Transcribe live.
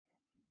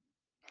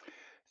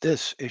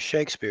This is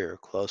Shakespeare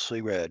Closely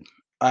Read.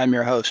 I'm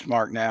your host,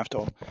 Mark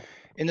Naftel.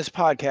 In this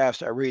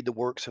podcast, I read the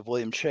works of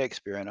William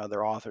Shakespeare and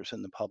other authors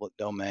in the public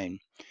domain.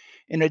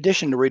 In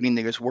addition to reading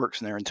these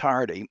works in their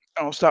entirety,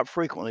 I'll stop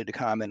frequently to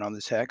comment on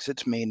the text,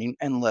 its meaning,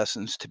 and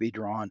lessons to be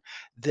drawn.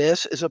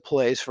 This is a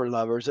place for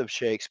lovers of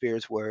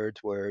Shakespeare's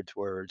words.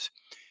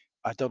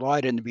 I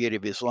delight in the beauty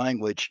of his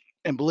language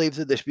and believe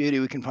that this beauty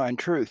we can find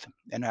truth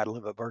and how to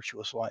live a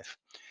virtuous life.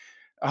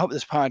 I hope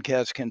this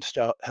podcast can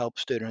help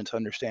students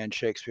understand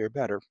Shakespeare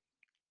better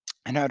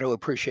and how to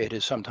appreciate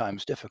his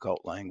sometimes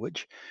difficult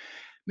language.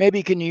 Maybe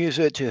you can use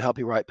it to help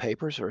you write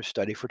papers or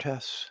study for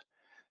tests.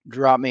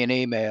 Drop me an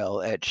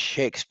email at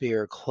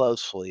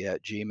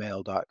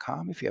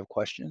shakespeareclosely@gmail.com if you have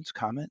questions,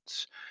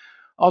 comments,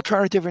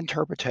 alternative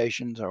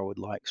interpretations, or would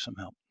like some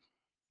help.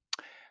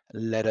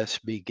 Let us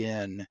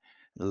begin.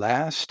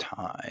 Last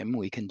time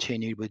we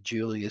continued with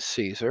Julius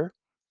Caesar,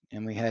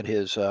 and we had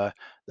his the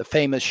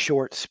famous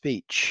short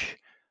speech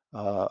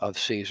of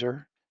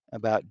Caesar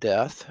about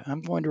death.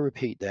 I'm going to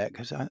repeat that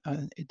because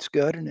it's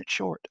good and it's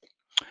short.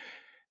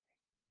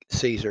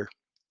 Caesar.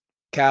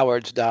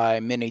 Cowards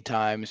die many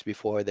times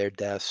before their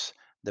deaths.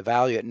 The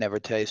valiant never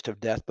taste of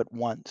death but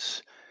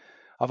once.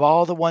 Of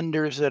all the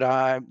wonders that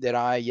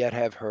I yet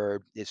have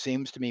heard, it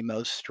seems to me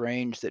most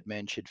strange that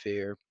men should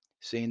fear,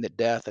 seeing that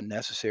death, a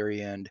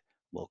necessary end,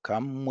 will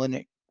come when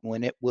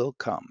it will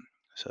come.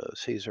 So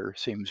Caesar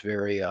seems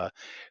very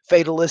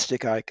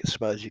fatalistic, I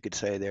suppose you could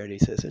say there. And he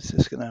says, "It's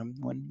just gonna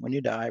when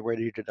you die,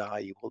 ready to die,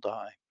 you will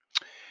die."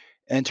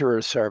 Enter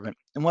a servant,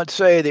 and what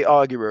say the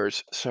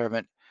augurer's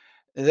servant?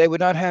 They would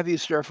not have you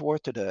stir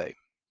forth today.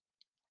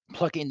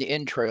 Plucking the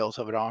entrails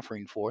of an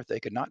offering forth, they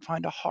could not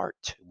find a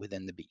heart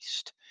within the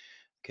beast.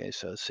 Okay,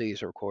 so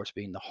Caesar, of course,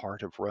 being the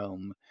heart of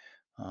Rome,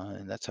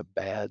 and that's a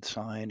bad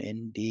sign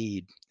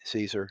indeed.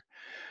 Caesar,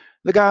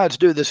 the gods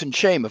do this in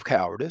shame of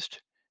cowardice.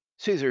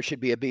 Caesar should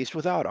be a beast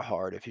without a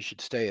heart if he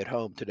should stay at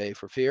home today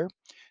for fear.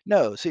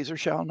 No, Caesar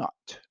shall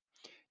not.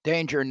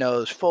 Danger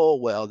knows full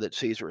well that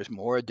Caesar is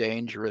more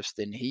dangerous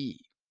than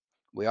he.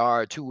 We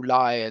are two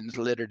lions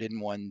littered in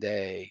one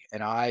day,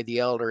 and I the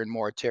elder and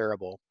more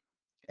terrible,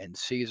 and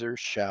Caesar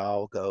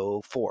shall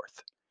go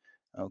forth.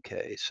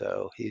 Okay,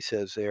 so he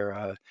says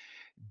there,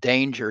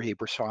 danger he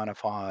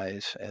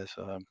personifies as,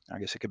 I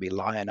guess it could be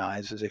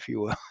lionizes, if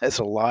you will, as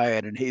a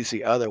lion, and he's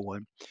the other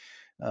one.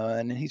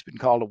 And he's been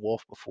called a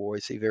wolf before.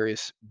 You see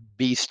various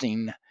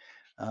beasting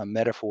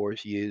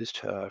metaphors used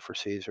for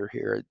Caesar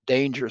here.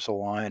 Danger's a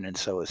lion, and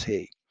so is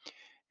he.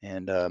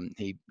 And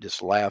he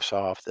just laughs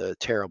off the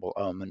terrible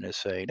omen as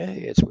saying,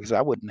 "Hey, it's because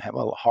I wouldn't have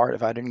a heart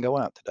if I didn't go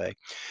out today."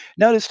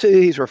 Notice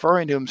too, he's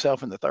referring to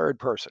himself in the third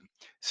person.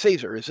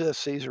 Caesar is this,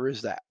 Caesar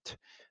is that.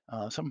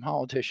 Some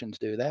politicians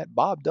do that.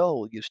 Bob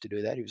Dole used to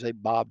do that. He would say,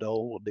 Bob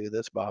Dole will do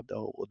this, Bob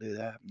Dole will do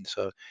that. And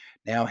so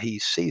now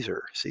he's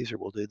Caesar. Caesar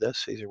will do this,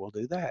 Caesar will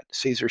do that.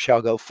 Caesar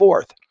shall go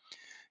forth.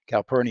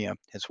 Calpurnia,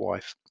 his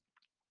wife.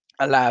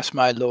 Alas,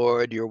 my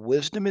lord, your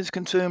wisdom is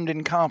consumed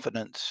in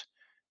confidence.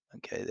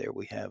 Okay, there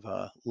we have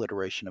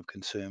alliteration of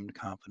consumed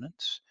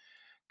confidence.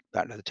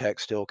 Back to the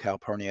text still,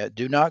 Calpurnia.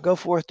 Do not go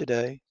forth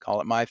today. Call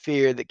it my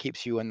fear that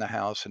keeps you in the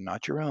house and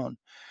not your own.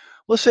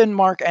 We'll send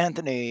Mark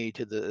Antony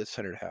to the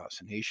Senate house,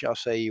 and he shall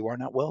say, you are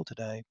not well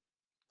today.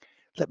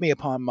 Let me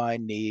upon my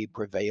knee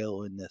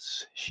prevail in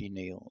this. She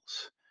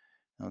kneels.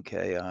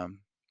 Okay,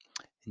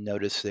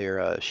 notice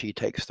there, she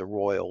takes the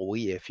royal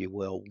we, if you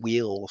will.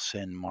 We'll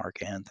send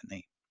Mark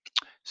Antony.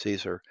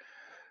 Caesar,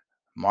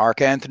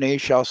 Mark Antony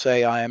shall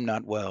say, I am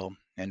not well,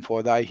 and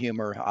for thy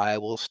humor I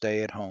will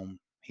stay at home.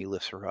 He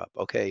lifts her up.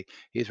 Okay,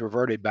 he's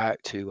reverted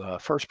back to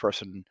first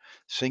person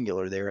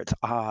singular there. It's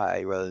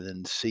I rather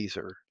than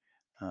Caesar.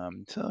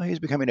 So he's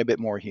becoming a bit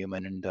more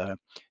human, and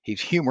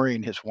he's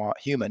humoring his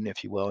human,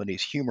 if you will, and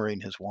he's humoring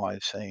his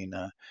wife, saying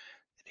that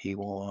he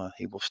will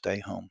stay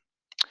home.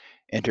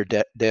 Enter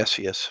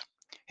Decius.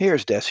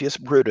 Here's Decius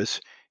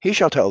Brutus. He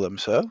shall tell them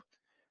so.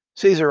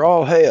 Caesar,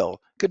 all hail.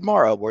 Good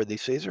morrow, worthy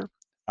Caesar.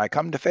 I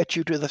come to fetch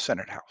you to the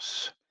Senate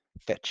house.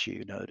 Fetch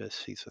you,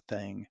 notice he's a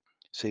thing,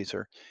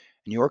 Caesar.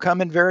 And you are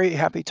come in very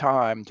happy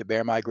time to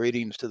bear my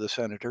greetings to the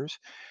senators,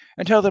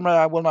 and tell them that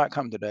I will not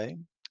come today,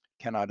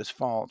 cannot is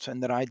false,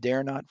 and that I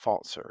dare not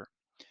falser.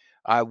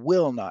 I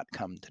will not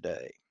come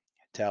today.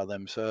 Tell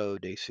them so,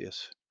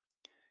 Decius.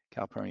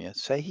 Calpurnia,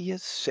 say he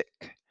is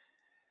sick.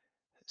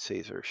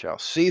 Caesar, shall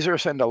Caesar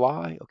send a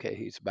lie? Okay,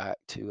 he's back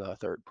to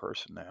third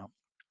person now.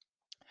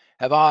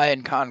 Have I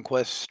in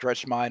conquest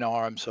stretched mine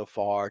arm so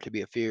far to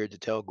be afeard to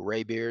tell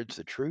graybeards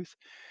the truth?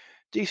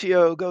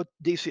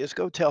 Decius,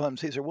 go tell him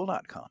Caesar will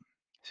not come.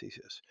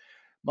 Theseus,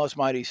 most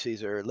mighty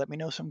Caesar, let me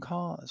know some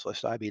cause,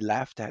 lest I be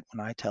laughed at when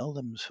I tell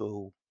them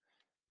so.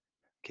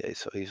 Okay,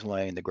 so he's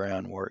laying the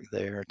groundwork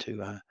there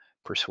to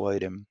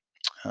persuade him,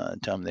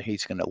 tell him that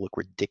he's going to look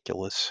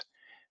ridiculous.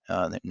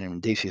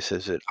 And Decius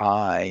says that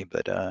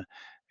but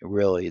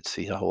really it's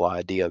the whole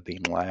idea of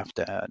being laughed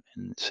at.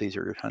 And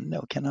Caesar,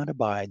 no, cannot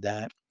abide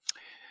that.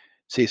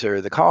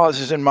 Caesar, the cause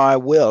is in my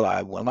will,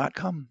 I will not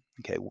come.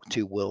 Okay,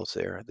 two wills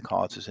there. The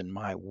cause is in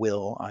my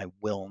will, I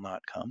will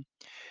not come.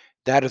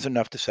 That is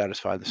enough to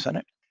satisfy the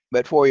Senate.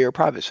 But for your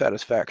private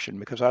satisfaction,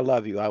 because I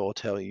love you, I will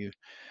tell you,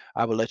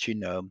 I will let you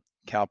know.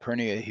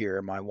 Calpurnia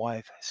here, my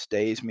wife,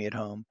 stays me at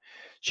home.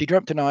 She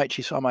dreamt tonight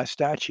she saw my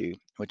statue,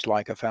 which,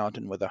 like a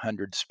fountain with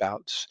 100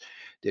 spouts,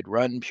 did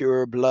run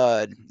pure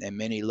blood, and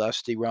many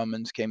lusty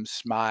Romans came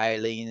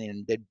smiling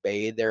and did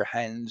bathe their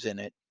hands in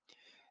it.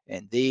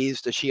 And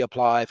these does she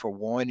apply for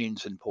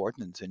warnings and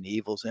portents and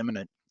evils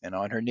imminent, and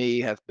on her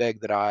knee hath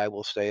begged that I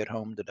will stay at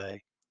home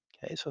today.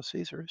 Okay, so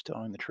Caesar is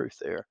telling the truth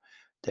there,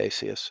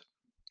 Decius.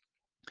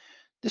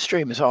 This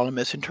dream is all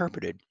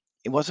misinterpreted.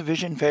 It was a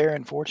vision fair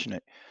and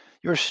fortunate.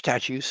 Your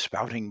statue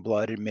spouting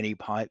blood in many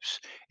pipes,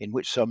 in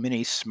which so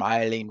many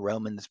smiling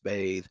Romans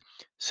bathe,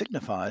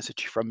 signifies that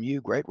from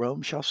you great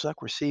Rome shall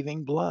suck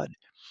receiving blood,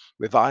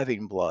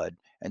 reviving blood,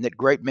 and that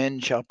great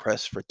men shall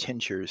press for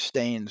tinctures,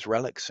 stains,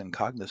 relics, and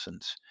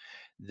cognizance.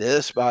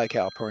 This by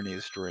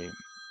Calpurnia's dream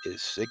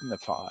is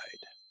signified.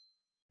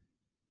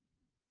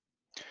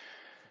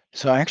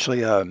 So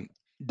actually,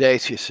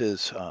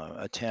 Decius's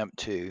attempt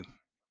to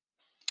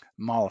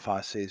mollify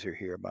Caesar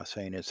here by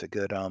saying it's a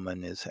good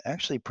omen is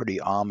actually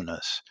pretty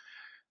ominous.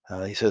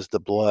 He says the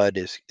blood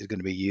is going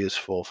to be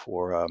useful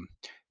for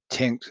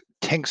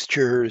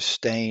tinctures,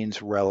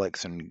 stains,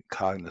 relics, and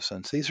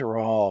cognizance. These are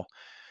all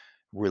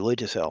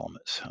religious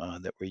elements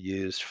that were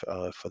used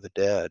for the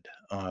dead.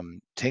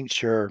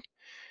 Tincture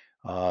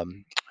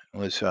um,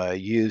 was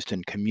used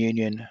in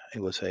communion.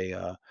 It was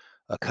a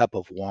cup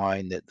of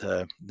wine that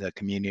the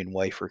communion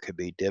wafer could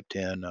be dipped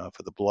in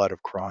for the blood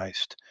of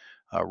Christ.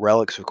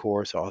 Relics, of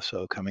course,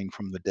 also coming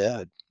from the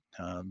dead.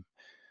 Um,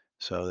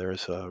 so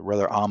there's a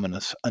rather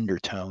ominous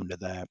undertone to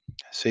that.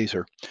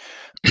 Caesar.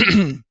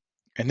 In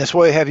this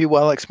way have you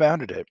well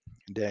expounded it,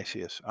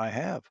 Decius. I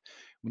have.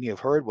 When you have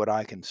heard what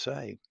I can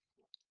say,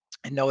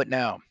 and know it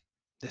now,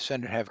 the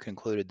Senate have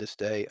concluded this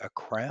day a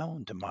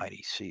crown to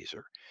mighty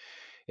Caesar.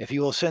 If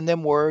you will send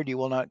them word you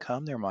will not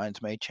come, their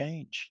minds may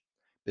change.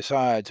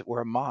 Besides, it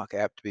were a mock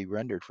apt to be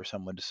rendered for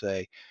someone to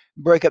say,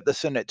 break up the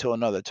Senate till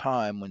another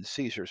time when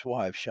Caesar's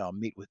wife shall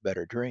meet with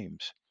better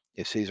dreams.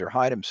 If Caesar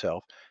hide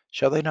himself,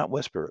 shall they not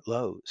whisper,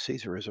 lo,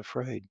 Caesar is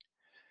afraid?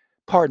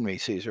 Pardon me,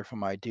 Caesar, for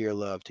my dear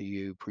love to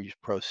you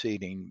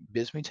proceeding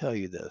bids me tell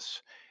you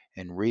this,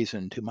 and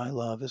reason to my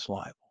love is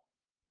liable.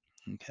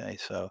 Okay,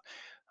 so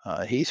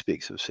he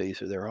speaks of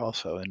Caesar there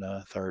also in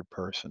a third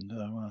person.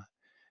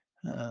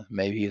 So,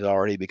 maybe he's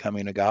already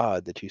becoming a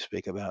god that you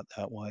speak about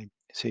that way.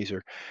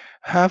 Caesar,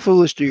 how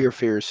foolish do your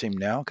fears seem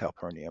now,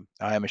 Calpurnia?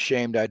 I am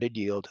ashamed I did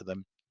yield to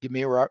them. Give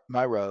me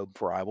my robe,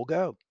 for I will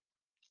go.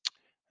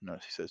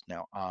 Notice he says,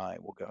 now I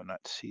will go,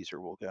 not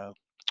Caesar will go.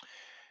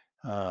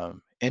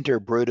 Enter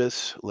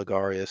Brutus,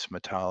 Ligarius,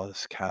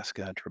 Metellus,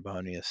 Casca,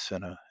 Trebonius,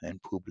 Cinna,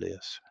 and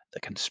Publius.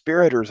 The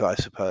conspirators, I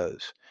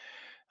suppose.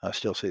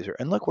 Still Caesar.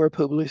 And look where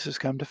Publius has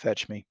come to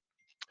fetch me.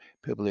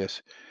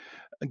 Publius.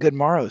 Good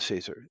morrow,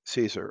 Caesar.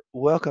 Caesar.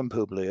 Welcome,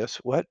 Publius.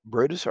 What,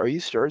 Brutus, are you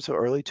stirred so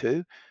early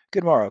too?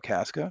 Good morrow,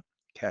 Casca.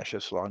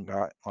 Cassius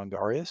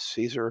Longarius.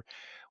 Caesar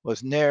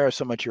was ne'er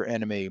so much your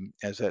enemy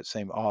as that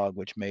same Og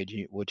which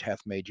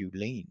hath made you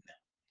lean.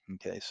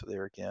 Okay, so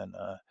there again,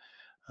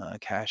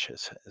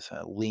 Cassius has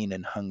a lean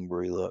and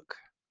hungry look.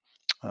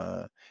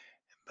 Uh,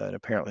 but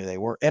apparently they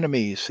were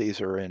enemies,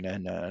 Caesar and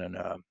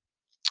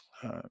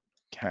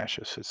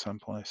Cassius at some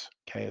place,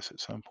 Caius at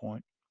some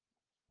point.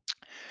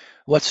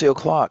 What's the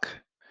o'clock?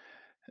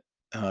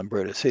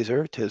 Brutus.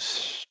 Caesar, 'tis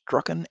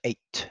strucken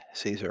 8.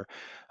 Caesar.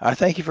 I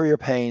thank you for your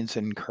pains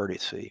and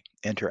courtesy.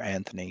 Enter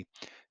Anthony.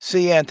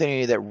 See,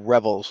 Anthony, that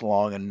revels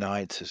long and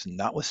nights is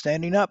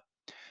notwithstanding up.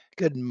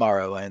 Good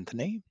morrow,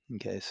 Anthony.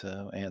 Okay,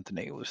 so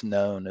Anthony was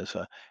known as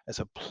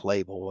a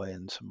playboy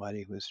and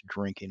somebody who was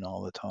drinking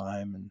all the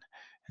time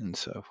and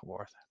so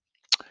forth.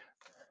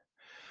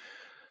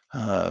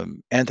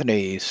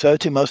 Anthony, so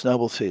to most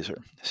noble Caesar,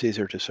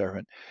 Caesar to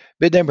servant,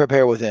 bid them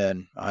prepare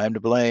within. I am to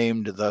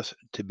blamed thus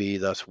to be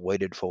thus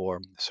waited for.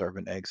 The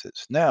servant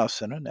exits. Now,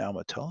 Cinna, now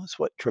Metellus,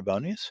 what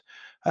Trebonius?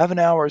 I have an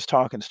hour's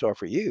talk in store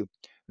for you.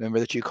 Remember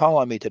that you call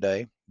on me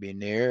today. Be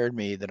near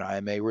me that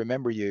I may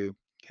remember you.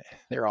 Okay,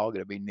 they're all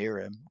going to be near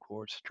him, of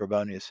course.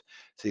 Trebonius,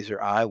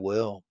 Caesar, I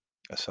will.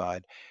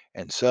 Aside,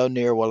 and so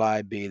near will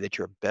I be that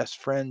your best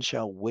friend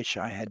shall wish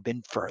I had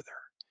been further.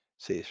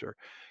 Caesar,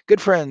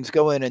 good friends,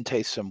 go in and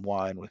taste some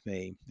wine with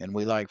me, and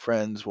we like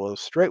friends will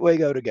straightway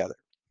go together.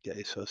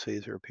 Okay, so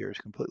Caesar appears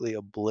completely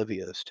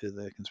oblivious to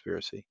the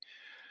conspiracy.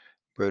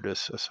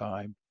 Brutus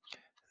aside,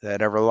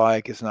 that ever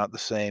like is not the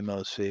same,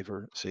 O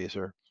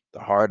Caesar. The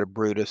heart of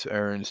Brutus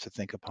earns to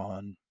think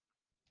upon.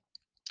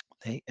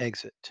 They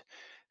exit.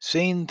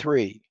 Scene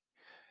 3.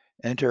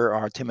 Enter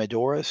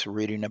Artemidorus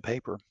reading a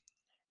paper.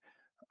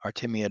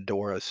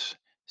 Artemidoros.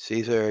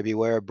 Caesar,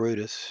 beware of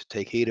Brutus.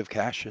 Take heed of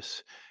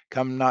Cassius.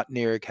 Come not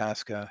near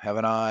Casca. Have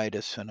an eye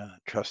to Cinna.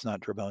 Trust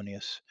not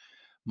Trebonius.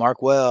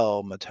 Mark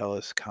well,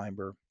 Metellus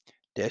Cimber.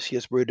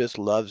 Decius Brutus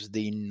loves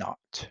thee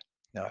not.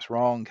 Thou hast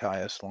wrong,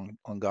 Caius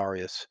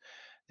Longarius.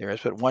 There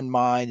is but one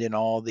mind in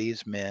all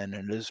these men,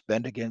 and it is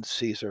bent against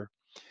Caesar.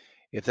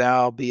 If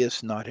thou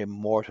beest not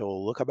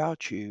immortal, look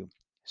about you.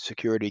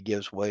 Security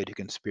gives way to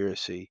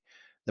conspiracy.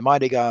 The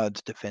mighty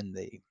gods defend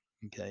thee.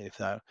 Okay, if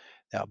thou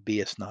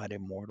beest not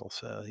immortal,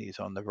 so he's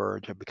on the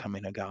verge of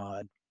becoming a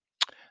god.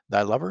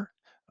 Thy lover,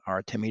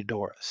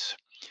 Artemidorus.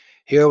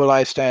 Here will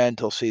I stand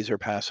till Caesar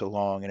pass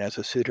along, and as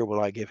a suitor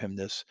will I give him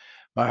this.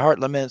 My heart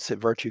laments that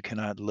virtue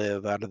cannot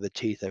live out of the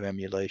teeth of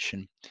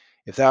emulation.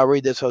 If thou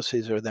read this, O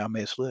Caesar, thou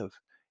mayst live.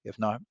 If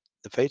not,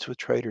 the fates with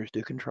traitors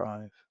do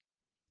contrive.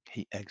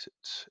 He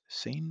exits.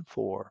 Scene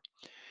 4.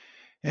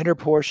 Enter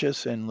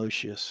Porcius and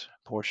Lucius.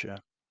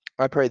 Portia.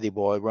 I pray thee,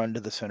 boy, run to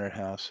the senate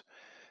house.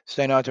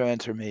 Stay not to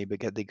answer me, but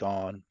get thee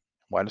gone.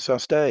 Why dost thou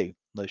stay?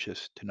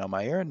 Lucius. To know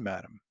my errand,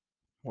 madam.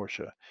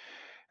 Portia.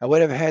 I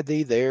would have had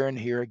thee there and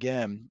here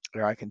again,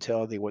 ere I can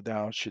tell thee what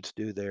thou shouldst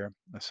do there.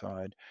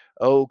 Aside.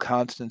 O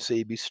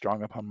constancy, be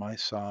strong upon my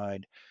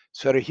side.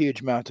 Set a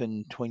huge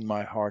mountain tween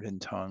my heart and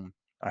tongue.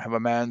 I have a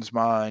man's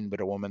mind, but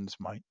a woman's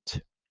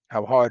might.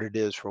 How hard it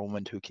is for a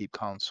woman to keep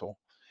counsel.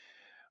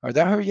 Art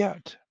thou here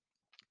yet?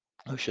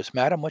 Lucius,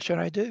 madam, what should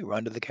I do?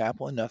 Run to the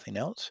capital and nothing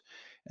else?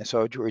 And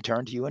so to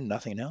return to you and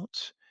nothing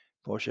else?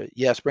 Portia,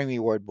 yes, bring me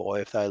word,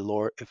 boy, if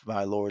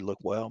my lord look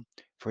well,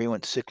 for he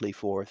went sickly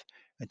forth,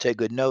 and take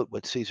good note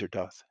what Caesar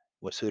doth,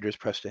 what suitors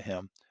press to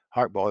him.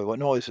 Hark, boy, what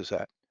noise is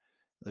that?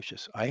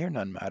 Lucius, I hear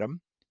none,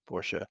 madam.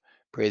 Portia,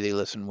 pray thee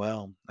listen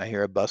well. I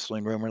hear a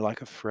bustling rumor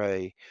like a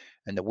fray,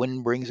 and the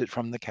wind brings it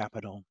from the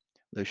capital.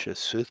 Lucius,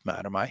 sooth,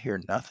 madam, I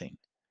hear nothing.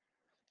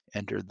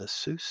 Enter the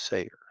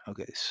soothsayer.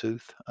 Okay,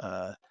 sooth.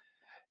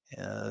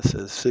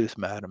 Says sooth,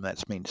 madam.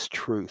 That means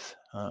truth.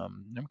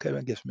 Okay,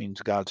 I guess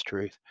means God's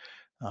truth.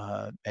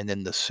 And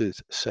then the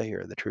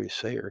soothsayer, the truth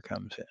sayer,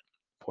 comes in.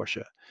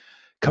 Portia,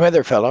 come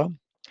hither, fellow.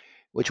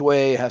 Which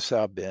way hast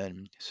thou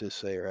been?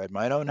 Soothsayer, at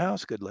mine own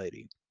house, good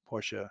lady.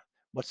 Portia,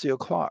 what's the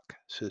o'clock?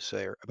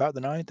 Soothsayer, about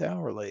the ninth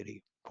hour,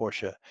 lady.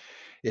 Portia,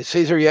 is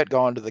Caesar yet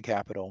gone to the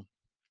capital?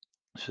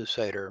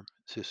 Soothsayer,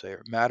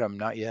 madam,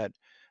 not yet.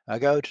 I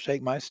go to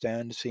take my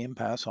stand to see him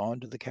pass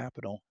on to the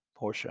capital.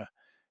 Portia,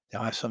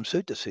 thou hast some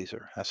suit to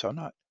Caesar, hast thou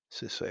not?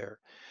 Soothsayer,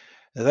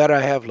 that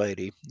I have,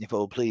 lady. If it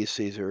will please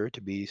Caesar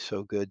to be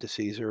so good to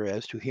Caesar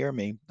as to hear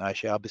me, I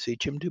shall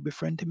beseech him to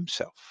befriend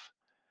himself.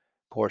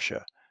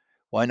 Portia,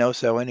 why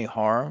knowest thou any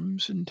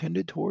harms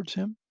intended towards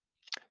him?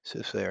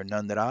 Soothsayer,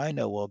 none that I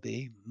know will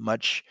be.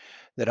 Much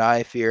that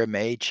I fear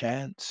may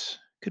chance.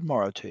 Good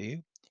morrow to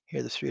you.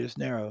 Here the street is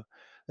narrow.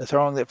 The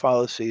throng that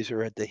follows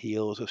Caesar at the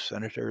heels of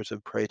senators,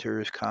 of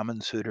praetors,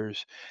 common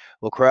suitors,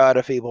 will crowd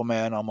a feeble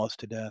man almost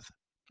to death.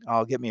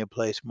 I'll get me a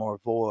place more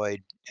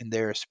void, and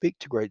there speak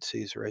to great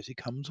Caesar as he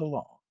comes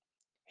along.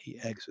 He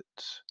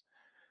exits.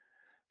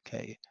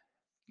 Okay,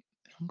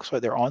 looks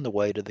like they're on the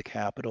way to the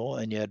capital,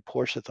 and yet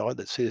Portia thought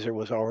that Caesar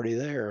was already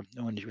there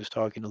when she was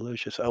talking to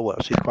Lucius. Oh well,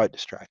 she's quite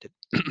distracted.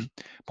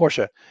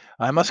 Portia,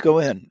 I must go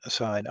in.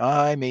 Aside,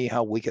 ay me,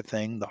 how weak a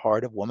thing the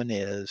heart of woman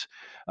is.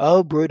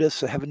 Oh, Brutus,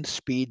 the heavens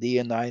speed thee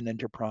in thine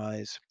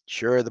enterprise.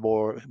 Sure, the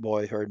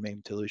boy heard me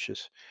to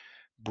Lucius.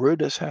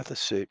 Brutus hath a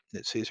suit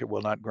that Caesar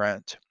will not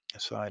grant.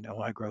 Aside, oh,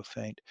 I grow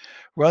faint.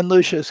 Run,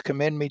 Lucius,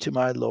 commend me to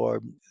my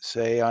lord.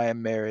 Say I am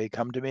merry.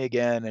 Come to me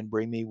again and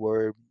bring me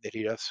word that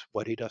he does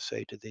what he doth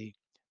say to thee.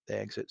 They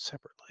exit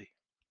separately.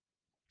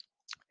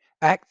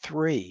 Act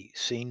 3,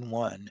 Scene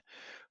 1.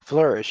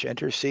 Flourish.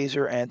 Enter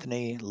Caesar,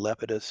 Antony,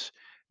 Lepidus,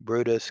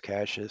 Brutus,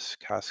 Cassius,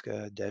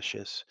 Casca,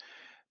 Decius,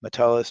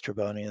 Metellus,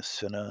 Trebonius,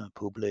 Cinna,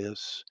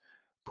 Publius,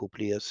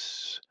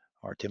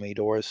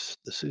 Artemidorus,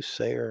 the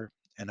soothsayer,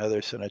 and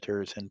other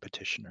senators and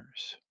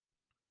petitioners.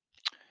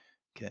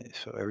 Okay,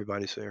 so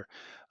everybody's there.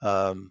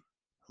 Um,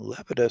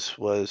 Lepidus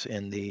was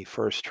in the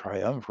first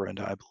triumvirate,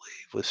 I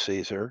believe, with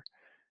Caesar.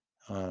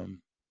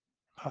 Um,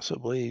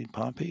 Possibly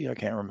Pompey. I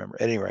can't remember.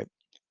 At any rate,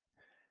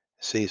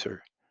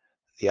 Caesar.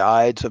 The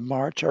Ides of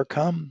March are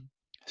come,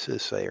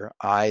 soothsayer.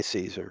 I,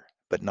 Caesar,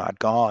 but not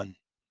gone.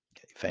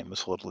 Okay,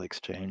 famous little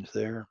exchange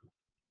there.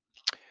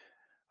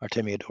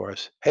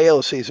 Artemiodorus.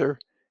 Hail, Caesar.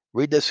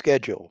 Read the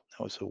schedule.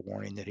 That was a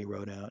warning that he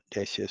wrote out.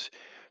 Decius.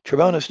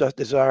 Trebonus doth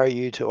desire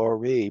you to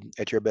read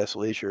at your best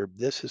leisure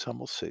this his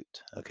humble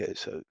suit. Okay,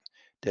 so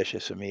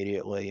Decius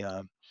immediately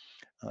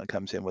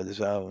comes in with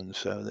his own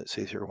so that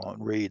Caesar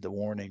won't read the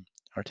warning.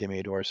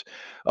 Artemiodorus.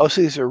 Oh,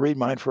 Caesar, read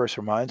mine first,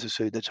 for mine's a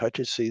suit that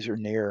touches Caesar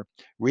near.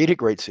 Read it,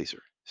 great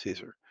Caesar.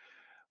 Caesar.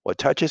 What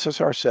touches us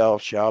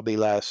ourselves shall be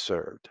last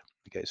served.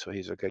 Okay, so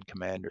he's a good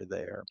commander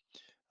there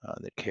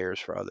that cares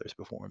for others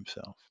before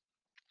himself.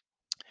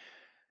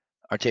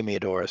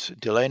 Artemiodorus,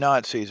 delay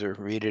not, Caesar.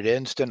 Read it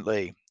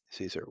instantly.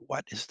 Caesar,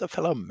 what is the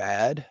fellow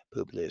mad?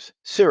 Publius,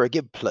 Sirrah,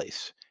 give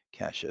place.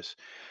 Cassius,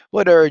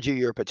 what urge you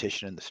your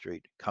petition in the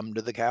street? Come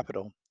to the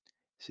Capitol.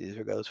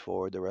 Caesar goes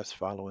forward, the rest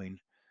following.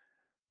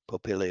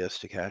 Popilius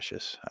to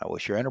Cassius, I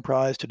wish your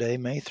enterprise today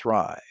may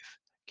thrive.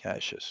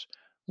 Cassius,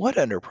 what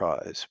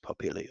enterprise?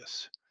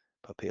 Popilius,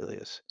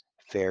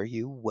 fare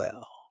you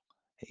well.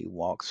 He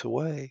walks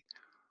away.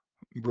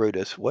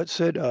 Brutus, what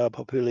said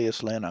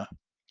Popilius Lena?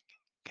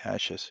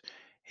 Cassius,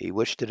 he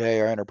wished today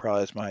our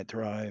enterprise might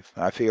thrive.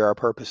 I fear our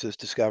purpose is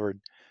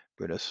discovered.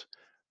 Brutus,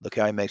 look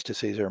how he makes to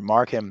Caesar.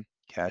 Mark him.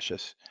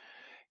 Cassius,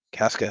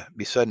 Casca,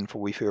 be sudden, for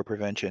we fear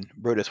prevention.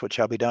 Brutus, what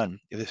shall be done?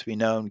 If this be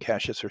known,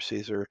 Cassius or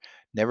Caesar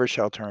never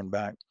shall turn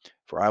back,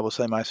 for I will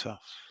say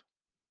myself.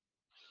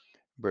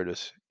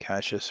 Brutus,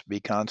 Cassius, be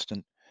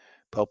constant.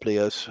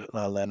 Publius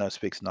Lena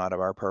speaks not of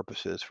our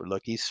purposes, for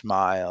look, he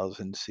smiles,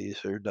 and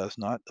Caesar doth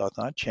not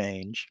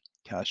change.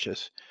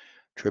 Cassius,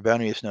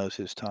 Trebonius knows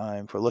his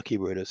time, for look, he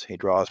Brutus, he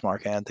draws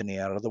Mark Antony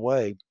out of the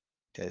way.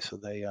 Okay, so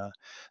they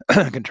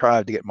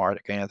contrived to get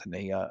Mark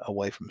Antony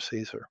away from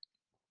Caesar.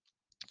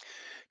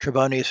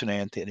 Trebonius and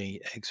Antony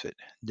exit.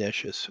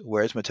 Decius,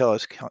 where's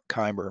Metellus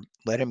Chimer?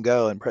 Let him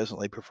go, and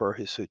presently prefer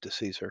his suit to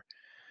Caesar.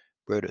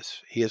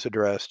 Brutus, he is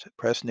addressed.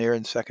 Press near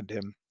and second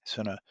him.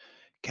 Cinna,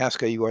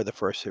 Casca, you are the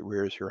first that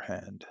rears your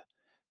hand.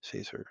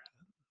 Caesar,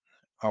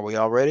 are we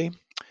all ready?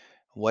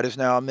 What is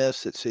now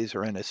amiss that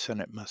Caesar and his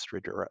Senate must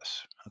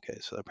redress? Okay,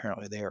 so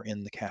apparently they are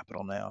in the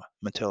Capitol now.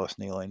 Metellus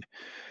kneeling.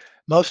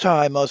 Most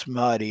high, most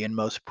mighty, and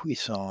most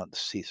puissant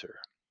Caesar.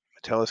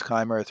 Metellus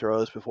Chimer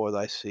throws before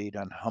thy seat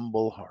an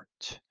humble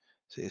heart.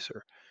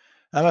 Caesar,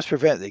 I must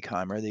prevent thee,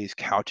 Chimer. These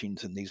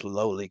couchings and these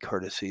lowly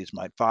courtesies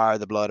might fire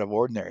the blood of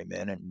ordinary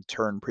men and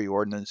turn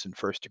preordinance in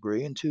first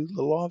degree into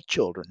the law of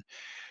children.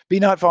 Be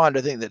not fond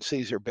to think that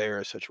Caesar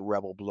bears such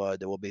rebel blood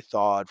that will be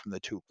thawed from the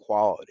true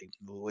quality,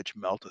 which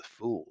melteth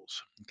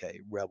fools. Okay,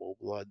 rebel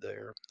blood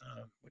there,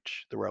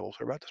 which the rebels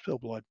are about to spill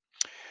blood.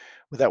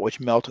 With that which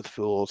melteth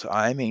fools,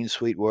 I mean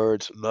sweet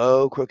words,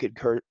 low crooked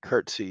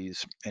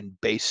curtsies, and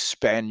base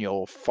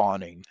spaniel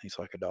fawning. He's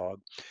like a dog.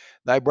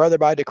 Thy brother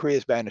by decree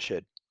is banished.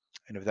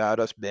 And if thou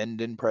dost bend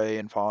and pray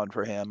and fawn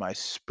for him, I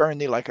spurn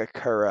thee like a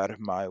cur out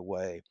of my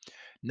way.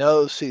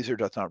 No, Caesar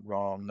doth not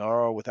wrong,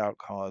 nor without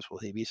cause will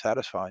he be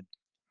satisfied.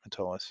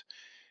 Metellus,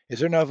 is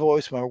there no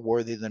voice more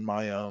worthy than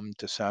my own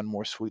to sound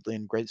more sweetly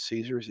in great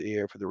Caesar's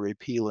ear for the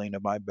repealing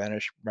of my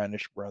banished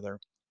brother?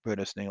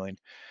 Brutus kneeling.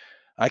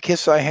 I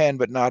kiss thy hand,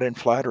 but not in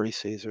flattery,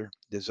 Caesar,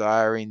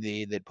 desiring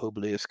thee that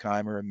Publius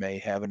Chimer may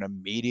have an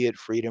immediate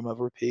freedom of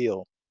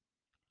repeal.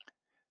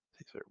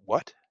 Caesar,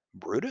 what?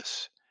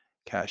 Brutus?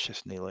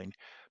 Cassius kneeling.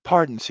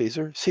 Pardon,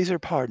 Caesar, Caesar,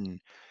 pardon.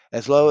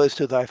 As low as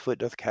to thy foot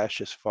doth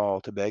Cassius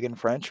fall, to beg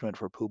infringement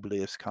for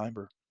Publius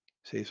Chimer.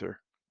 Caesar,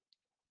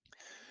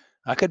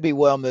 I could be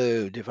well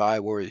moved if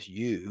I were as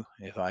you.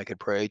 If I could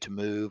pray to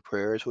move,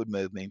 prayers would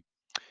move me.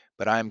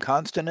 But I am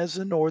constant as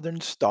the northern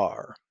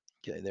star.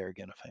 Okay, there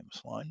again, a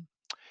famous line.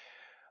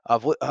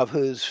 Of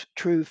whose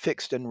true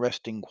fixed and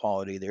resting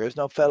quality there is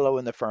no fellow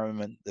in the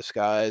firmament. The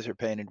skies are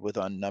painted with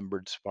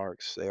unnumbered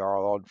sparks. They are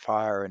all on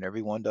fire, and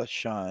every one doth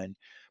shine.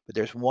 But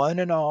there's one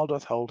in all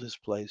doth hold his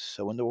place.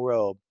 So in the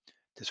world,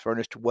 'tis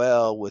furnished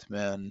well with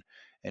men,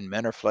 and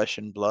men are flesh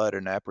and blood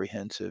and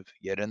apprehensive.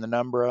 Yet in the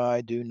number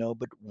I do know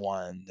but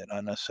one that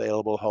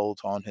unassailable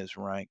holds on his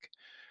rank,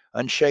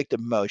 unshaked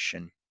of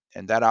motion.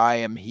 And that I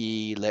am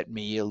he, let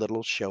me a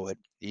little show it,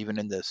 even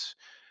in this,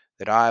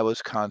 that I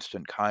was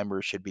constant,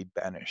 Chimer should be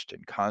banished,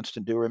 and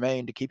constant do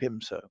remain to keep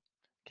him so.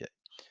 Okay.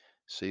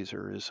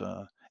 Caesar is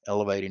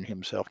elevating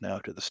himself now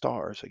to the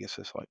stars. I guess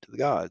that's like to the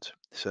gods.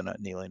 So not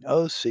kneeling.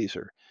 Oh,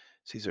 Caesar,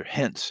 Caesar,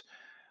 hence,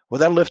 will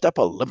thou lift up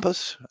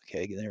Olympus?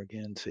 Okay, there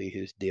again, see,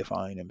 he's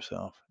deifying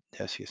himself.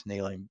 Decius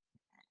kneeling.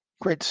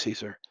 Great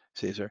Caesar,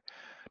 Caesar,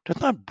 doth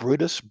not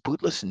Brutus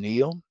bootless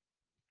kneel?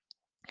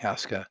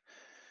 Casca,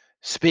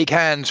 speak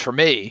hands for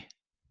me.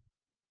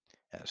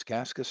 As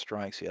Casca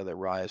strikes, the other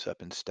rise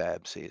up and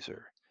stab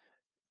Caesar.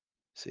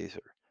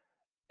 Caesar,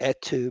 et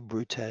tu,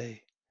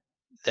 Brute?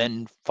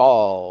 Then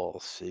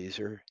falls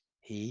Caesar,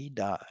 he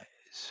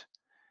dies.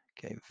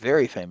 Okay,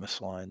 very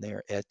famous line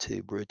there, et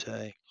tu,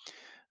 Brute.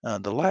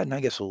 The Latin, I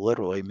guess,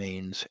 literally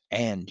means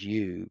and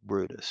you,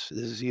 Brutus.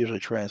 This is usually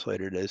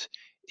translated as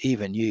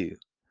even you,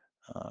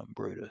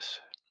 Brutus.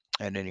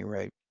 At any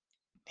rate,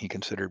 he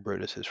considered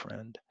Brutus his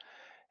friend,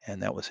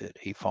 and that was it.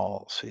 He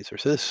falls Caesar.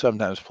 So this is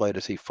sometimes played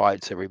as he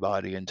fights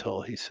everybody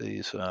until he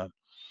sees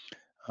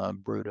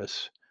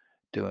Brutus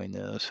doing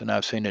this. And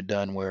I've seen it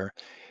done where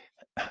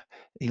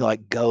he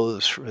like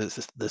goes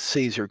the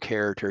Caesar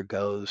character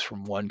goes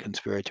from one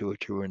conspirator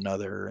to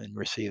another and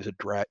receives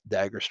a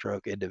dagger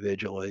stroke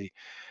individually.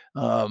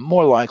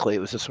 More likely, it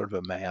was a sort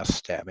of a mass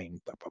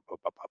stabbing.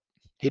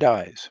 He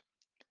dies.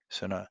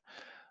 So now,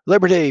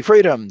 liberty,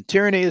 freedom,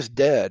 tyranny is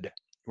dead.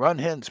 Run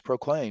hence,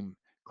 proclaim,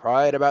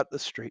 cry it about the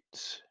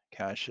streets.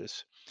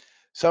 Cassius.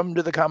 Some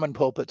to the common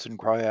pulpits and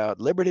cry out,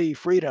 liberty,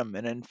 freedom,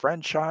 and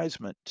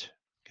enfranchisement.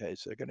 Okay,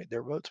 so they're going to get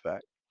their votes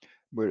back.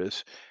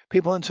 Brutus.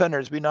 People and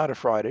sinners, be not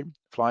affrighted.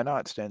 Fly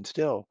not, stand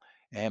still.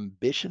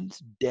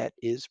 Ambition's debt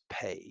is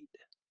paid.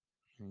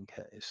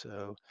 Okay,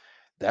 so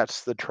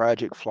that's the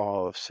tragic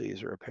flaw of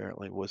Caesar,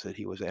 apparently, was that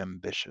he was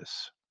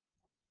ambitious.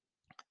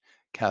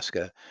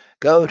 Casca.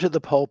 Go to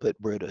the pulpit,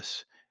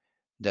 Brutus.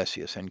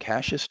 Decius. And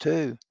Cassius,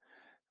 too.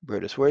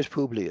 Brutus. Where's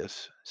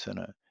Publius?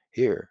 Cinna.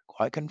 Here,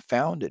 quite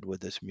confounded with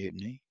this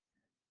mutiny.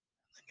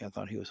 I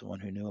thought he was the one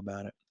who knew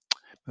about it.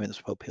 I mean,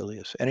 this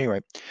Popilius. Anyway,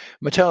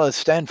 Metellus,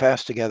 stand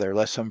fast together,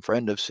 lest some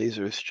friend of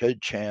Caesar's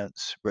should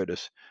chance.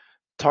 Brutus.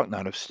 Talk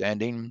not of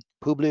standing.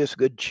 Publius,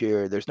 good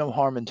cheer. There's no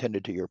harm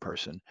intended to your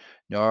person,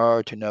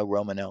 nor to no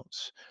Roman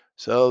else.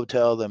 So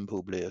tell them,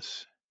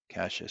 Publius.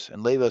 Cassius,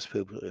 and leave us,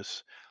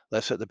 Publius,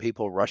 lest that the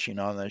people rushing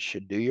on us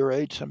should do your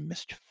age some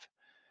mischief.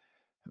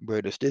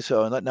 Brutus, do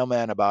so, and let no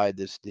man abide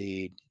this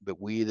deed, but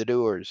we the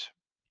doers.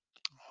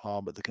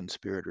 All but the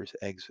conspirators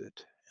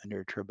exit.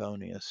 Enter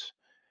Trebonius.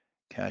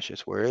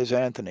 Cassius, where is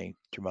Antony?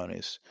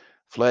 Trebonius,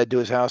 fled to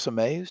his house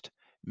amazed.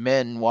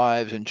 Men,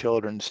 wives, and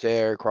children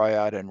stare, cry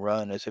out, and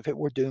run as if it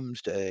were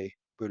doomsday.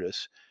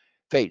 Brutus,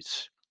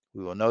 fates,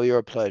 we will know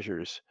your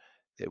pleasures.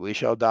 That we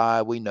shall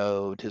die, we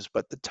know. 'Tis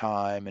but the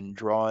time, and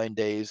drawing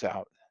days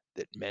out,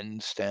 that men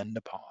stand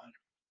upon.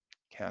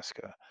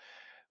 Casca,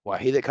 why,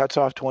 he that cuts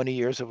off 20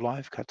 years of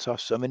life cuts off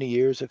so many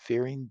years of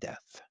fearing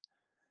death.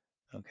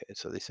 Okay,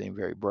 so they seem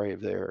very brave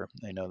there.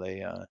 They know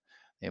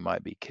they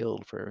might be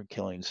killed for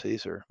killing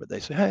Caesar, but they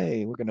say,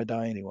 "Hey, we're going to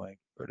die anyway."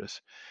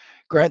 Brutus,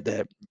 grant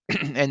that,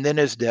 and then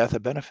is death a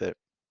benefit?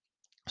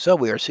 So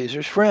we are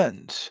Caesar's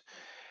friends.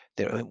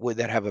 That would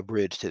that have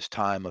abridged his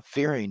time of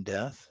fearing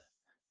death?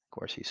 Of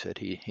course, he said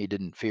he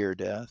didn't fear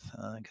death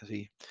because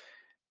he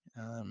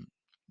um,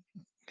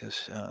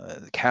 because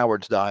the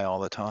cowards die all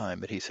the time,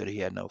 but he said he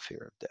had no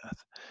fear of death.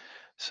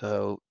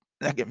 So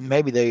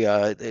maybe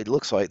it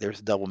looks like there's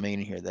a double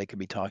meaning here. They could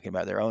be talking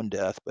about their own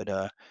death,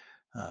 but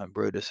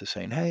Brutus is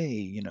saying,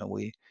 "Hey,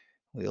 we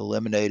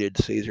eliminated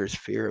Caesar's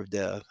fear of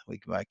death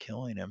by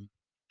killing him.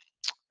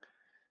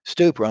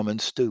 Stoop,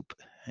 Romans, stoop,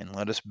 and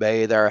let us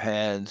bathe our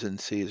hands in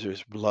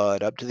Caesar's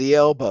blood up to the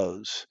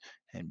elbows,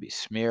 and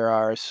besmear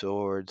our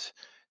swords.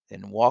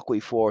 Then walk we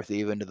forth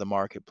even to the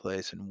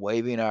marketplace, and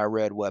waving our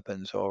red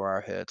weapons over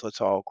our heads, let's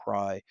all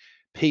cry,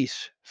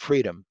 peace,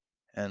 freedom,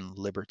 and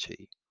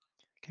liberty."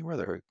 Okay,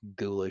 rather a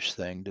ghoulish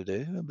thing to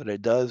do, but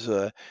it does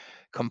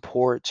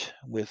comport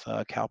with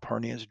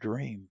Calpurnia's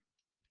dream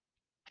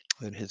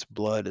that his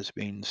blood is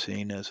being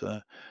seen as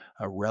a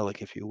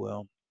relic, if you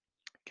will.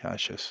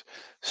 Cassius,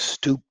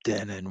 stoop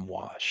then and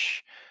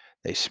wash.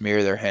 They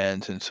smear their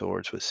hands and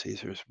swords with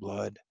Caesar's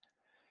blood.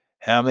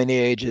 How many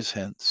ages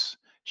hence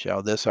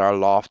shall this our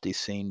lofty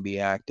scene be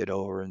acted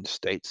over in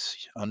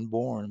states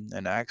unborn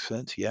and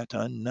accents yet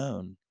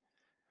unknown?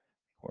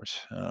 Of course,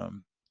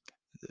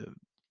 the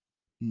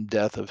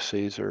death of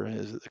Caesar,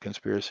 as the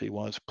conspiracy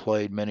was,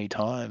 played many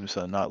times,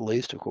 not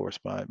least, of course,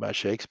 by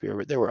Shakespeare,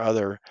 but there were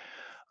other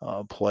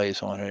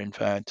plays on it. In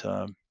fact,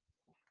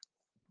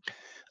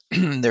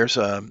 there's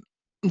a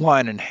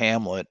line in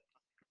Hamlet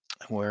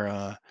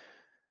where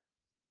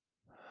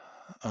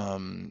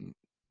um,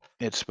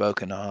 it's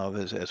spoken of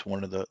as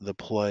one of the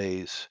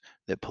plays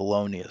that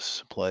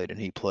Polonius played, and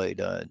he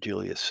played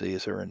Julius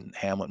Caesar, and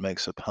Hamlet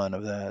makes a pun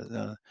of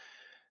that.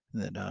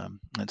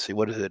 Let's see,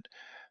 what is it?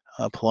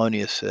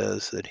 Polonius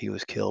says that he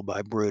was killed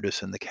by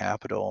Brutus in the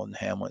Capitol, and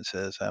Hamlet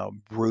says, "How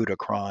brute a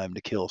crime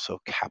to kill so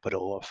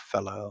capital a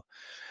fellow."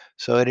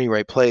 So, at any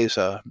rate, plays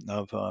of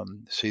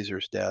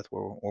Caesar's death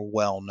were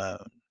well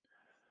known.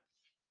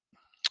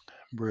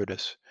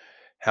 Brutus,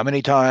 how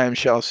many times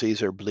shall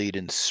Caesar bleed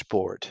in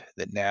sport,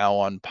 that now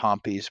on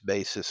Pompey's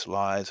basis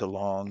lies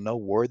along, no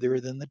worthier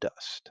than the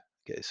dust?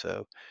 Okay,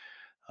 so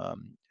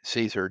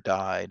Caesar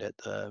died at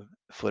the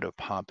foot of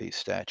Pompey's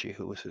statue,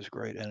 who was his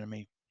great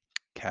enemy,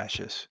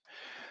 Cassius.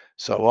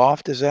 So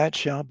oft as that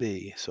shall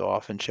be, so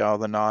often shall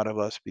the not of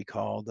us be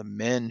called the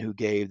men who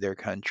gave their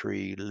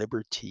country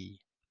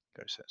liberty.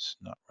 Of course, that's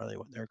not really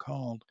what they're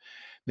called.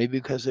 Maybe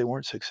because they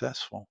weren't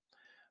successful.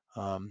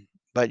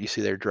 But you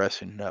see, they're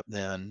dressing it up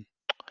then.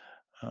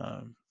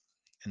 Um,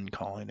 and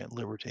calling it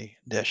liberty.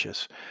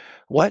 Decius.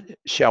 What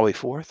shall we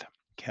forth?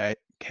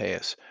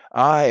 Caius.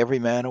 Aye, every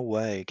man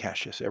away.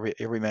 Cassius.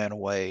 Every man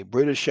away.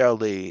 Brutus shall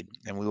lead,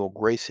 and we will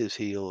grace his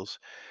heels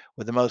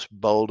with the most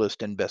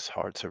boldest and best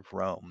hearts of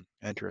Rome.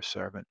 Enter a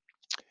servant.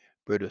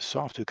 Brutus.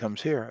 Soft, who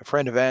comes here? A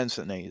friend of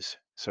Antony's.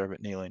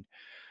 Servant kneeling.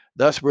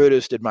 Thus,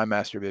 Brutus, did my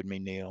master bid me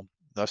kneel.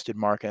 Thus did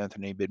Mark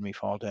Antony bid me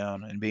fall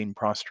down, and being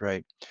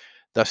prostrate,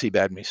 thus he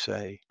bade me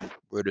say,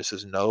 Brutus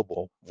is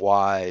noble,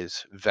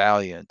 wise,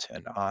 valiant,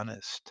 and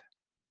honest.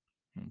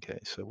 Okay,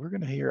 so we're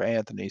going to hear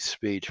Anthony's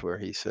speech where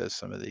he says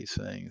some of these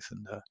things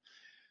and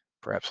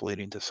perhaps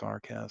leading to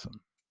sarcasm.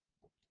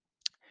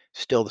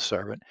 Still the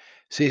servant.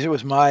 Caesar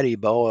was mighty,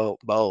 bold,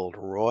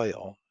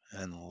 royal,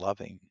 and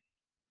loving.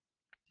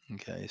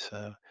 Okay,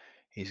 so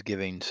he's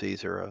giving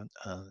Caesar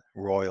a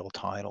royal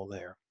title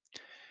there.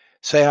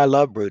 Say, I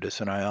love Brutus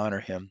and I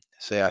honor him.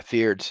 Say, I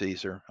feared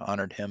Caesar,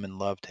 honored him, and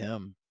loved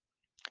him.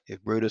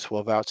 If Brutus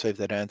will vouchsafe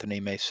that Antony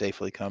may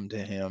safely come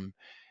to him,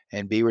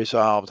 and be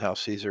resolved how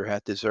Caesar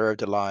hath deserved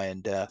to lie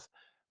in death,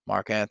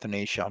 Mark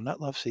Antony shall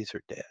not love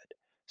Caesar dead,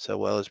 so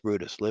well as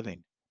Brutus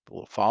living, but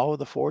will follow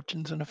the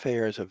fortunes and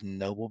affairs of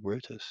noble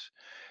Brutus,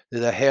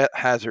 through the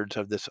hazards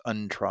of this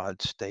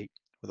untrod state,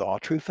 with all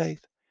true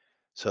faith.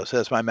 So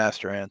says my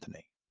master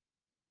Antony.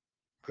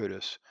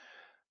 Brutus,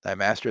 thy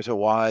master is a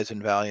wise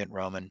and valiant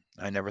Roman.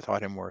 I never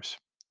thought him worse.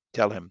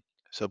 Tell him,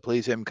 so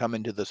please him come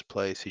into this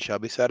place, he shall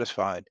be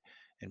satisfied,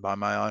 and by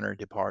my honor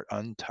depart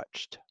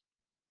untouched.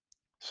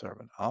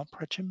 Servant, I'll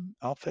fetch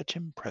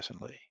him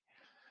presently.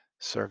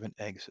 Servant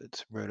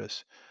exits.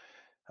 Brutus,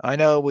 I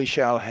know we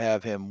shall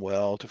have him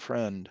well to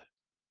friend.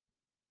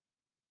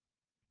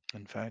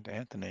 In fact,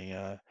 Antony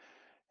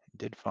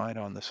Did fight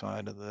on the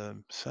side of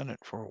the Senate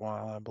for a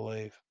while, I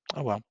believe.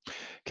 Oh well,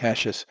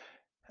 Cassius,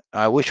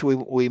 I wish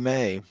we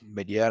may,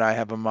 but yet I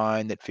have a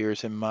mind that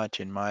fears him much,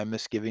 and my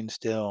misgiving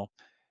still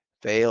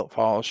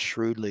falls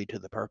shrewdly to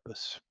the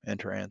purpose.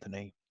 Enter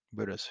Anthony,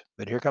 Brutus.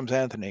 But here comes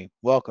Antony.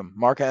 Welcome,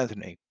 Mark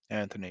Antony.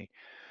 Antony.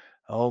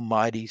 O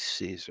mighty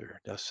Caesar,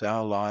 dost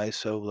thou lie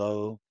so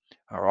low?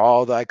 Are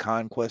all thy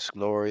conquest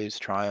glories,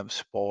 triumphs,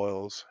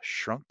 spoils,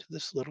 shrunk to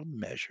this little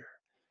measure?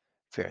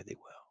 Fare thee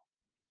well.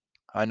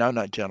 I know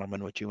not,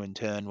 gentlemen, what you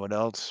intend. What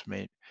else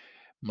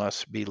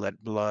must be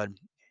let blood?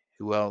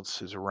 Who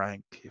else is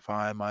rank? If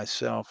I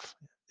myself,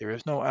 there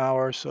is no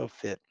hour so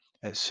fit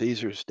as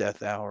Caesar's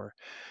death hour,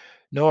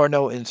 nor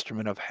no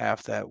instrument of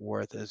half that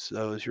worth as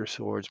those your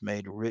swords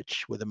made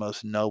rich with the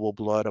most noble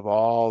blood of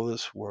all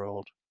this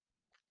world.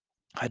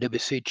 I do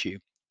beseech you,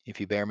 if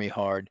you bear me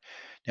hard,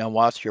 now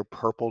whilst your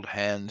purpled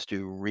hands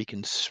do reek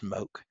and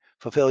smoke,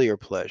 fulfill your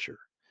pleasure.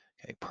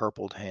 Okay,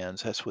 purpled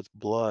hands, that's with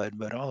blood,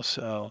 but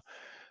also,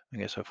 I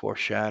guess, a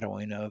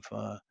foreshadowing of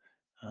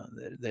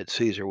that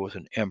Caesar was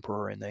an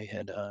emperor and they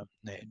had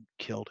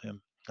killed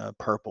him.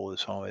 Purple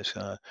is always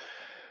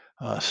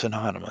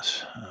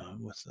synonymous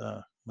with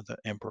the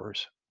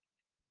emperors.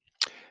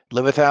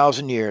 Live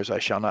 1,000 years, I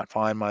shall not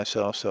find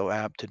myself so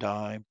apt to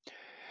die.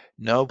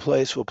 No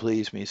place will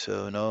please me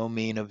so, no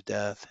mean of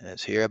death,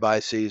 as here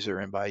by Caesar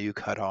and by you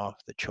cut off,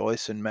 the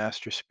choice and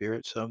master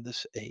spirits of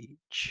this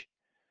age.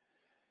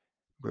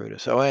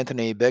 Brutus. O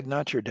Antony, beg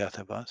not your death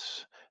of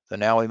us, though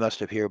now we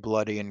must appear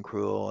bloody and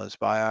cruel, as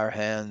by our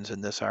hands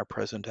in this our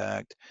present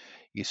act.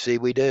 You see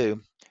we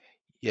do,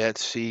 yet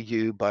see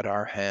you but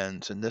our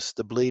hands, and this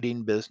the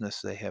bleeding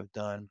business they have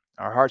done.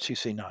 Our hearts you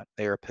see not,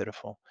 they are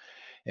pitiful.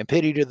 And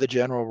pity to the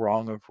general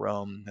wrong of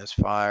Rome, as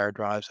fire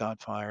drives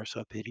out fire,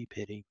 so pity,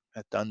 pity,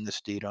 hath done this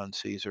deed on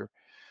Caesar.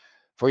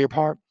 For your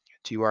part,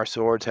 to you our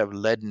swords have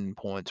leaden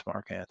points,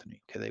 Mark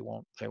Antony. Okay, they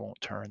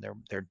won't turn.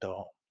 They're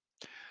dull.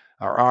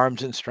 Our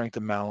arms in strength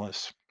of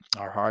malice,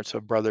 our hearts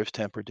of brother's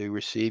temper do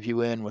receive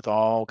you in with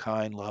all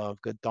kind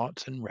love, good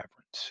thoughts and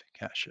reverence.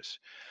 Cassius.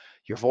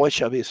 Your voice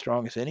shall be as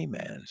strong as any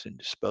man's in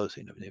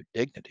disposing of new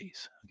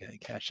dignities. Okay,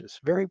 Cassius.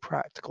 Very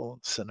practical,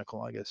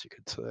 cynical, I guess you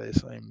could say.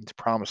 Saying he's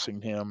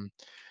promising him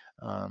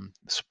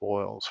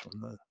spoils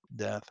from the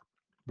death.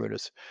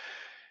 Brutus.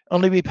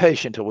 Only be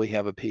patient till we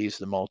have appeased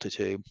the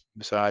multitude,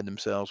 beside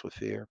themselves with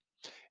fear,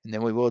 and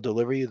then we will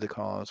deliver you the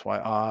cause why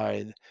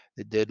I,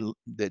 that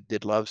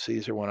did love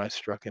Caesar when I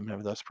struck him,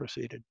 have thus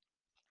proceeded.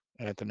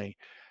 Anthony,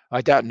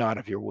 I doubt not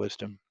of your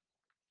wisdom.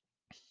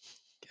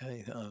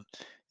 Okay,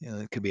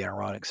 it could be an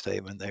ironic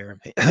statement there.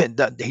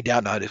 He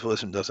doubt not his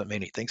wisdom doesn't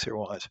mean he thinks there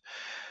was.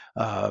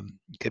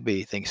 Could be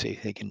he thinks he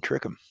can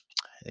trick him,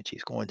 which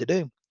he's going to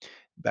do.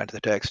 Back to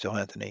the text still,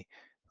 Anthony.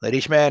 Let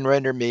each man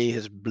render me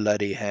his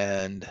bloody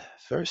hand.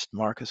 First,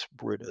 Marcus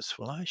Brutus,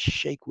 will I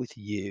shake with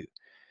you?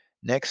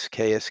 Next,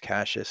 Caius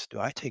Cassius, do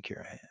I take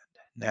your hand?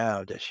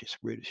 Now, Decius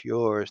Brutus,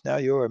 yours. Now,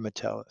 your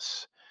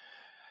Metellus.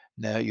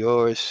 Now,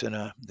 yours,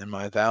 Cinna, and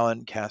my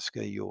valiant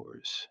Casca,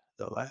 yours.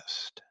 The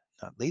last,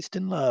 not least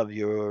in love,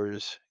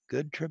 yours,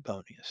 good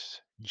Trebonius.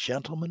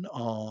 Gentlemen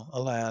all,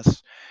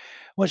 alas,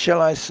 what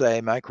shall I say?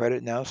 My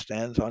credit now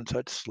stands on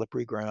such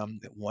slippery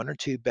ground that one or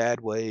two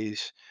bad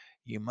ways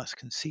you must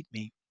conceit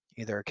me,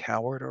 either a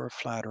coward or a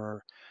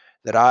flatterer,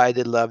 that I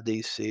did love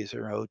thee,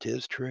 Caesar. Oh,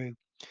 'tis true.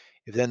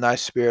 If then thy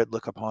spirit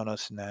look upon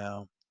us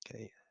now,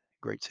 okay,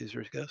 great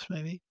Caesar's ghost,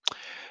 maybe,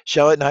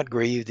 shall it not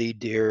grieve thee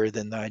dearer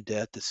than thy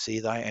death to see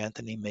thy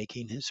Antony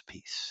making his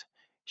peace,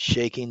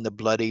 shaking the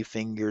bloody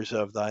fingers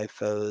of thy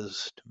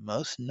foes,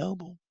 most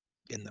noble,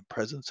 in the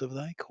presence of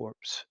thy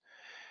corpse?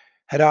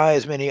 Had I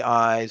as many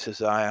eyes as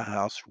thy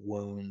house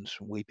wounds,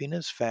 weeping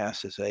as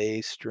fast as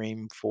they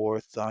stream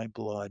forth thy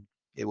blood,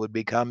 it would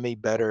become me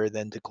better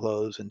than to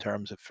close in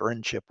terms of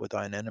friendship with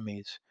thine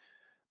enemies.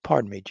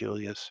 Pardon me,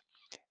 Julius.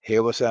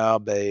 Here was thou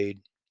bade,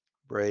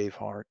 brave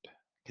heart.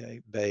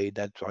 Okay, bade,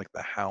 that's like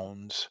the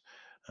hounds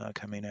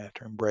coming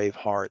after him. Brave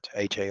heart,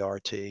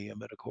 Hart,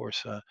 but of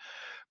course,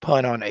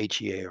 pun on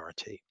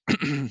Heart.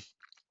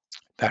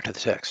 Back to the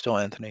text, still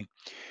Anthony.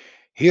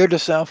 Here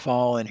dost thou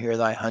fall, and here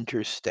thy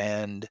hunters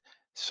stand,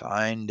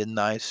 signed in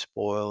thy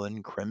spoil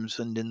and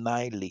crimsoned in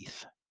thy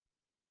Lethe,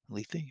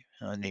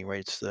 and he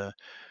rates the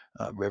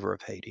river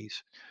of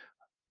Hades.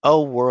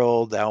 O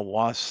world, thou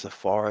wast the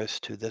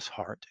forest to this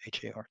heart,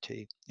 Hart,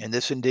 and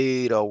this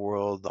indeed, O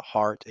world, the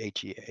heart,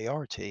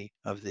 Heart,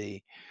 of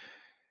thee.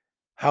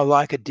 How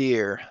like a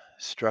deer,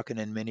 strucken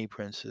in many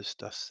princes,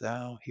 dost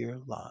thou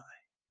here lie?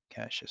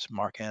 Cassius,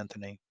 Mark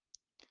Antony.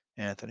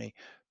 Anthony.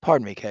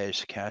 Pardon me,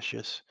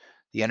 Cassius.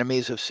 The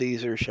enemies of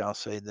Caesar shall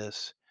say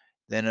this.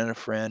 Then in a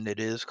friend it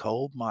is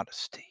cold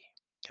modesty.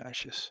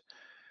 Cassius.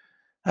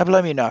 I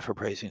blame you not for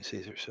praising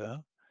Caesar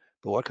so.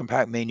 But what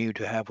compact mean you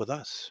to have with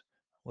us?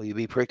 Will you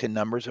be pricked in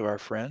numbers of our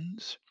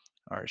friends?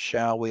 Or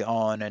shall we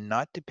on and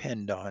not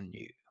depend on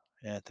you?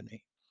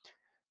 Anthony.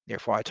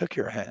 Therefore I took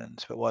your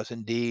hands, but was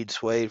indeed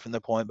swayed from the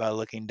point by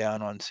looking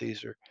down on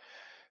Caesar.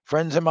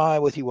 Friends am I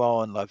with you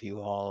all and love you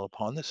all,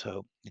 upon this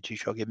hope that you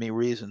shall give me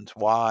reasons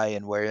why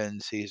and wherein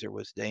Caesar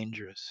was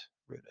dangerous.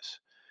 Brutus.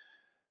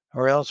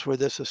 Or else were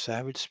this a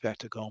savage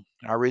spectacle?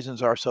 Our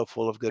reasons are so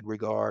full of good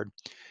regard,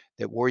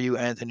 that were you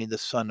Antony the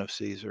son of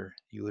Caesar,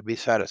 you would be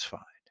satisfied.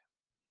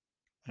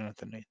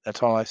 Antony,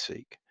 that's all I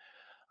seek.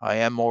 I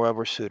am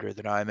moreover suitor,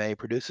 that I may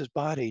produce his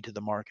body to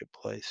the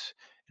marketplace,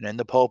 and in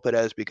the pulpit,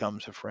 as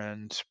becomes a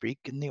friend, speak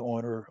in the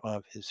order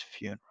of his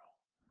funeral.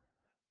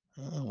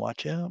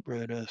 Watch out,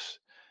 Brutus.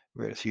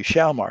 Brutus, you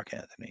shall, Mark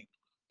Antony.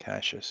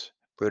 Cassius,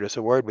 Brutus,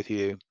 a word with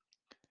you.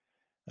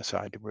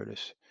 Aside to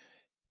Brutus,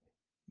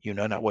 you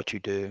know not what you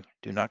do.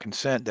 Do not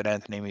consent that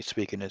Antony may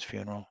speak in his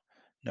funeral.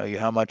 Know you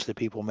how much the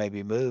people may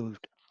be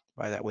moved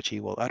by that which he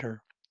will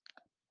utter.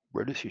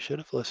 Brutus, you should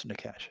have listened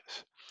to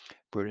Cassius.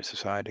 Brutus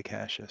aside to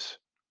Cassius.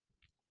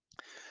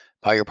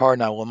 By your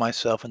pardon, I will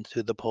myself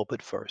into the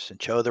pulpit first,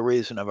 and show the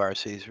reason of our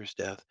Caesar's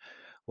death.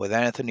 Whether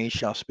Antony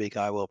shall speak,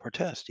 I will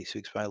protest. He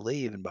speaks by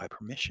leave and by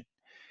permission.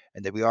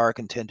 And that we are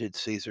contented,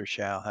 Caesar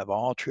shall have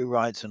all true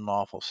rights and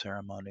lawful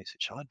ceremonies.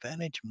 It shall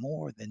advantage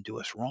more than do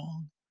us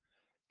wrong.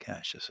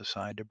 Cassius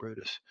aside to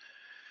Brutus.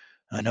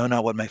 I know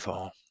not what may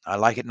fall. I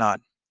like it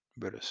not.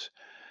 Brutus.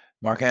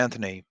 Mark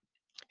Antony,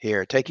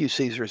 here, take you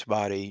Caesar's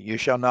body. You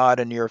shall not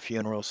in your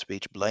funeral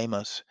speech blame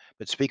us,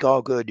 but speak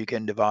all good you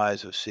can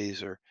devise of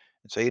Caesar,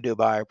 and say you do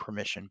by our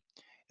permission.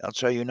 Else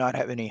shall you not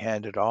have any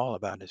hand at all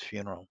about his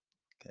funeral.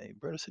 Okay,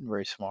 Brutus isn't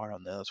very smart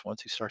on this.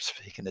 Once he starts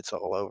speaking, it's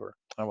all over.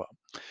 Oh well.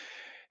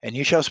 And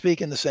you shall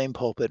speak in the same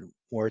pulpit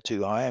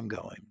whereto I am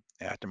going,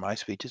 after my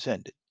speech is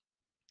ended.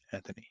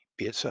 Anthony,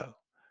 be it so.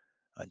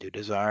 I do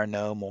desire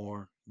no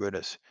more.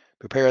 Brutus,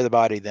 prepare the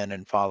body then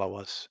and follow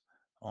us.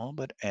 All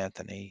but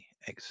Anthony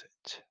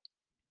exit.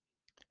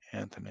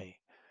 Anthony,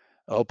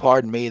 oh,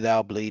 pardon me,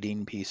 thou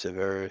bleeding piece of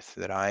earth,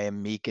 that I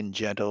am meek and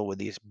gentle with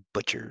these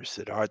butchers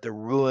that are the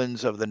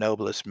ruins of the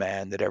noblest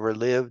man that ever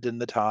lived in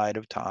the tide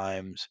of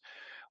times.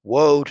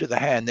 Woe to the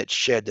hand that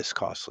shed this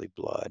costly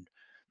blood.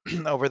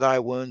 Over thy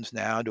wounds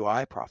now do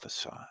I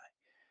prophesy,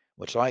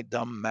 which like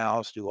dumb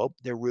mouths do ope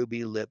their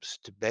ruby lips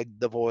to beg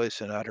the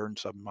voice and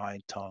utterance of my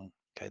tongue.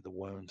 Okay, the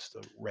wounds,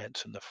 the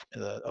rents, and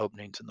the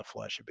openings in the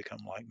flesh have become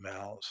like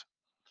mouths.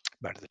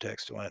 Back to the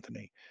text to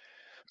Anthony.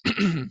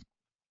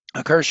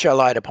 A curse shall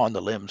light upon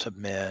the limbs of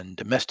men.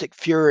 Domestic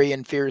fury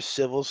and fierce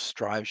civil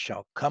strife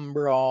shall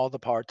cumber all the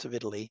parts of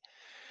Italy.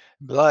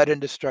 Blood and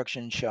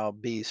destruction shall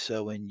be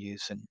so in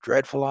use, and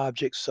dreadful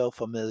objects so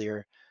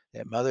familiar,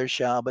 that mothers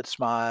shall but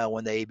smile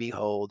when they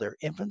behold their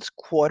infants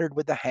quartered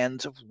with the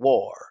hands of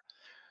war.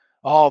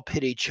 All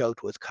pity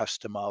choked with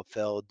custom of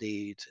fell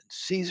deeds, and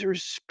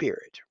Caesar's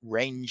spirit,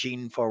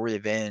 ranging for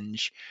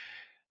revenge,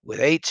 with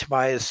eight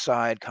by his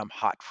side come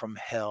hot from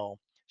hell,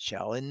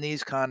 shall in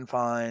these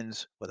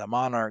confines, with a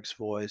monarch's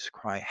voice,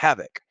 cry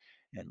havoc,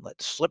 and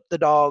let slip the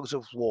dogs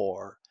of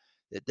war,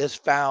 that this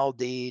foul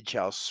deed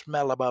shall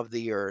smell above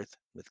the earth,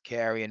 with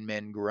carrion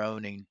men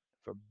groaning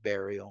for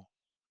burial.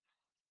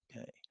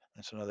 Okay,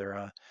 that's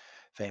another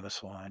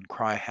famous line: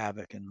 cry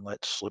havoc and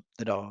let slip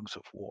the dogs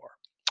of war.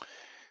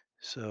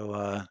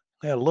 So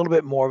we had a little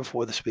bit more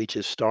before the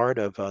speeches start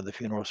of the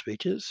funeral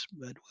speeches,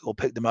 but we'll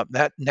pick them up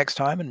that next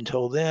time. And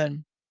until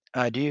then,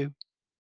 adieu.